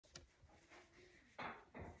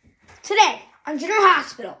Today, on General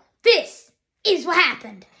Hospital, this is what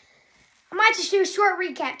happened. I might just do a short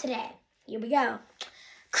recap today. Here we go.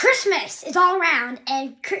 Christmas is all around,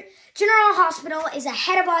 and General Hospital is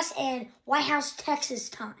ahead of us in White House, Texas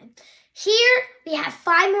time. Here, we have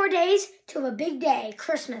 5 more days to a big day,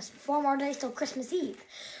 Christmas. 4 more days till Christmas Eve.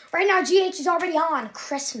 Right now, GH is already on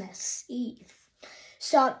Christmas Eve.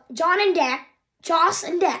 So, Joss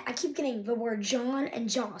and Dex, I keep getting the word John and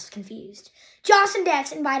Joss confused. Joss and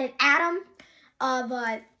Dex invited Adam,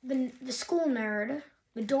 the school nerd,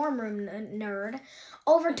 the dorm room nerd,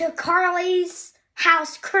 over to Carly's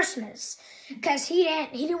house Christmas, because he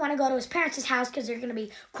didn't want to go to his parents' house because they're going to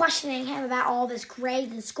be questioning him about all this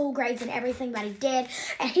grades and school grades and everything that he did,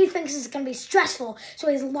 and he thinks it's going to be stressful, so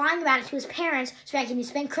he's lying about it to his parents so that he can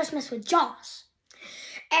spend Christmas with Joss.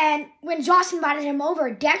 And when Joss invited him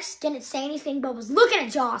over, Dex didn't say anything but was looking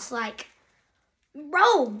at Joss like,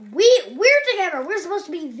 bro, we're together. We're supposed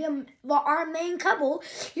to be our main couple.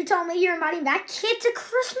 You told me you're inviting that kid to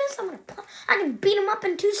Christmas? I can beat him up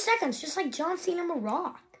in 2 seconds, just like John Cena and The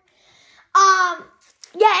Rock. Yeah,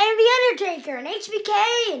 and The Undertaker, and HBK,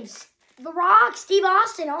 and The Rock, Steve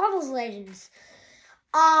Austin, all those legends.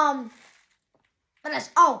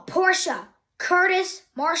 Portia, Curtis,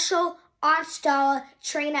 Marshall, Aunt Stella,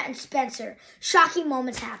 Trina, and Spencer. Shocking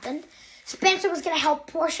moments happened. Spencer was going to help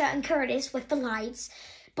Portia and Curtis with the lights,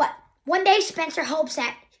 but one day Spencer hopes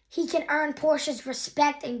that he can earn Portia's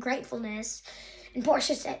respect and gratefulness. And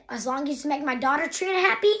Portia said, as long as you make my daughter Trina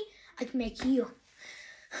happy, I can make you.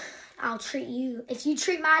 I'll treat you. If you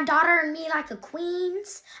treat my daughter and me like a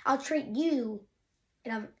queens, I'll treat you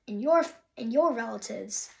and your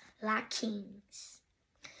relatives like kings.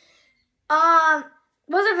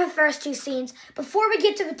 Those are the first 2 scenes. Before we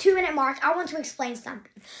get to the 2-minute mark, I want to explain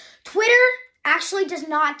something. Twitter actually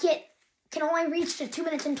can only reach to 2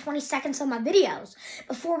 minutes and 20 seconds on my videos.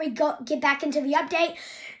 Before we get back into the update,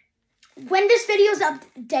 when this video is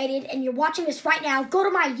updated and you're watching this right now, go to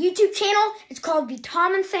my YouTube channel. It's called The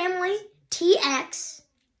Tom & Family TX.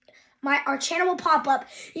 Our channel will pop up,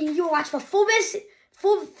 and you'll watch the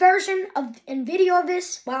full version and video of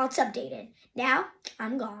this while it's updated. Now,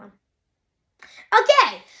 I'm gone.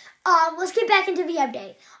 Okay, let's get back into the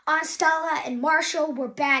update. Aunt Stella and Marshall were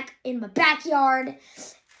back in my backyard,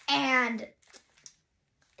 and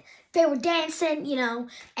they were dancing,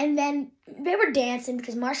 and then they were dancing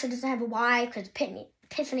because Marshall doesn't have a wife, because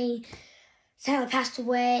Epiphany sadly passed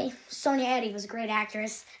away. Sonia Eddy was a great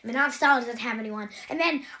actress. Aunt Stella doesn't have anyone. And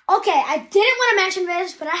then, okay, I didn't want to mention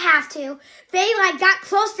this, but I have to. They, got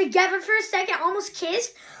close together for a second, almost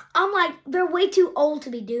kissed. I'm like, they're way too old to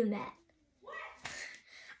be doing that.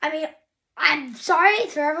 I'm sorry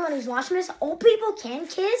for everyone who's watching this. Old people can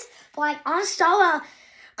kiss, but Aunt Stella,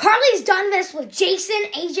 Carly's done this with Jason,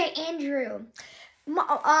 AJ, and Drew.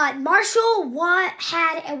 Marshall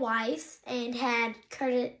had a wife and had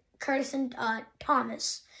Curtis and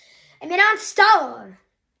Thomas. Aunt Stella,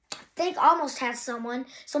 I think, almost had someone.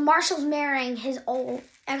 So Marshall's marrying his old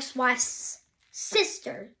ex-wife's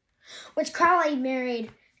sister, which Carly married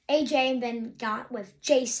AJ and then got with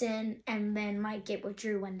Jason and then might get with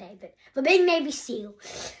Drew one day. But the big Navy SEAL.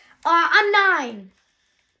 I'm 9.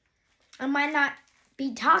 I might not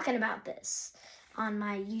be talking about this on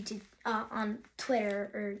my YouTube, on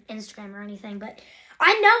Twitter or Instagram or anything, but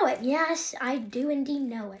I know it. Yes, I do indeed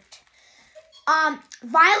know it.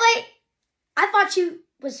 Violet, I thought she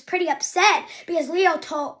was pretty upset because Leo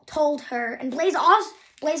told her, and Blaze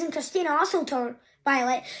and Christina also told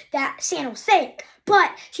Violet that Santa was fake.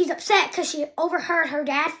 But she's upset because she overheard her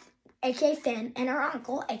dad, a.k.a. Finn, and her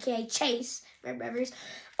uncle, a.k.a. Chase, Red Rivers,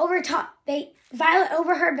 Violet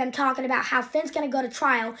overheard them talking about how Finn's going to go to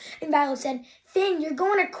trial. And Violet said, Finn, you're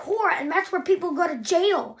going to court, and that's where people go to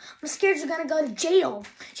jail. I'm scared you're going to go to jail.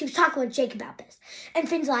 She was talking with Jake about this. And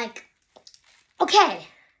Finn's like, okay,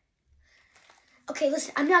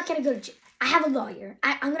 listen, I'm not going to go to jail. I have a lawyer.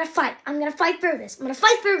 I'm going to fight. I'm going to fight through this.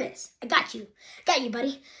 I got you. Got you,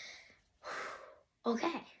 buddy.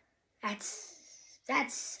 Okay,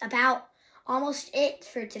 that's about almost it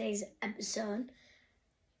for today's episode.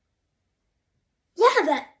 Yeah,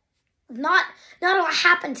 but not a lot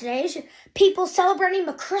happened today. It's people celebrating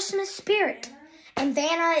the Christmas spirit. And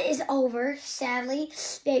Vanna is over, sadly.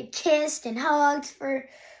 They kissed and hugged for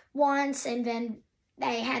once, and then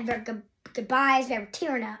they had their goodbyes. They were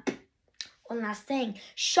tearing up. One last thing.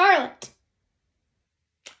 Charlotte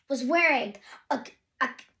was wearing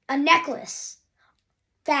a necklace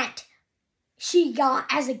that she got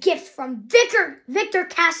as a gift from Victor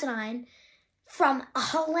Cassadine from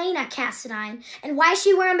Helena Cassadine, and why is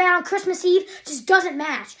she wearing that on Christmas Eve just doesn't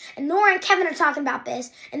match. And Laura and Kevin are talking about this,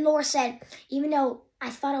 and Laura said, even though I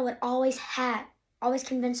thought I would always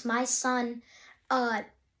convince my son,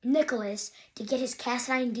 Nicholas, to get his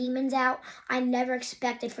Cassadine demons out, I never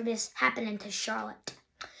expected for this happening to Charlotte.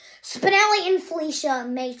 Spinelli and Felicia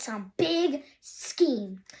made some big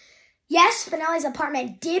scheme. Yes, Spinelli's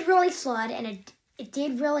apartment did really flood, and it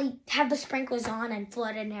did really have the sprinklers on and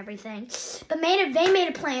flooded and everything. But they made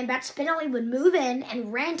a plan that Spinelli would move in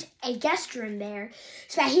and rent a guest room there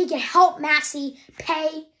so that he could help Maxie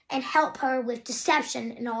pay and help her with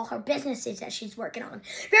deception and all her businesses that she's working on.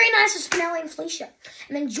 Very nice of Spinelli and Felicia.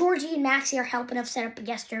 And then Georgie and Maxie are helping us set up a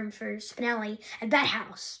guest room for Spinelli at that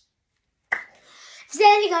house. If there's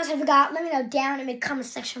anything else I forgot, let me know down in the comment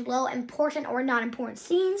section below, important or not important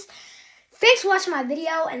scenes. Thanks for watching my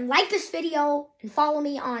video, and like this video, and follow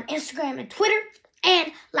me on Instagram and Twitter.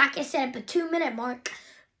 And like I said at the 2-minute mark,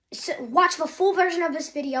 watch the full version of this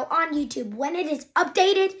video on YouTube. When it is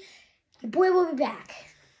updated, your boy will be back.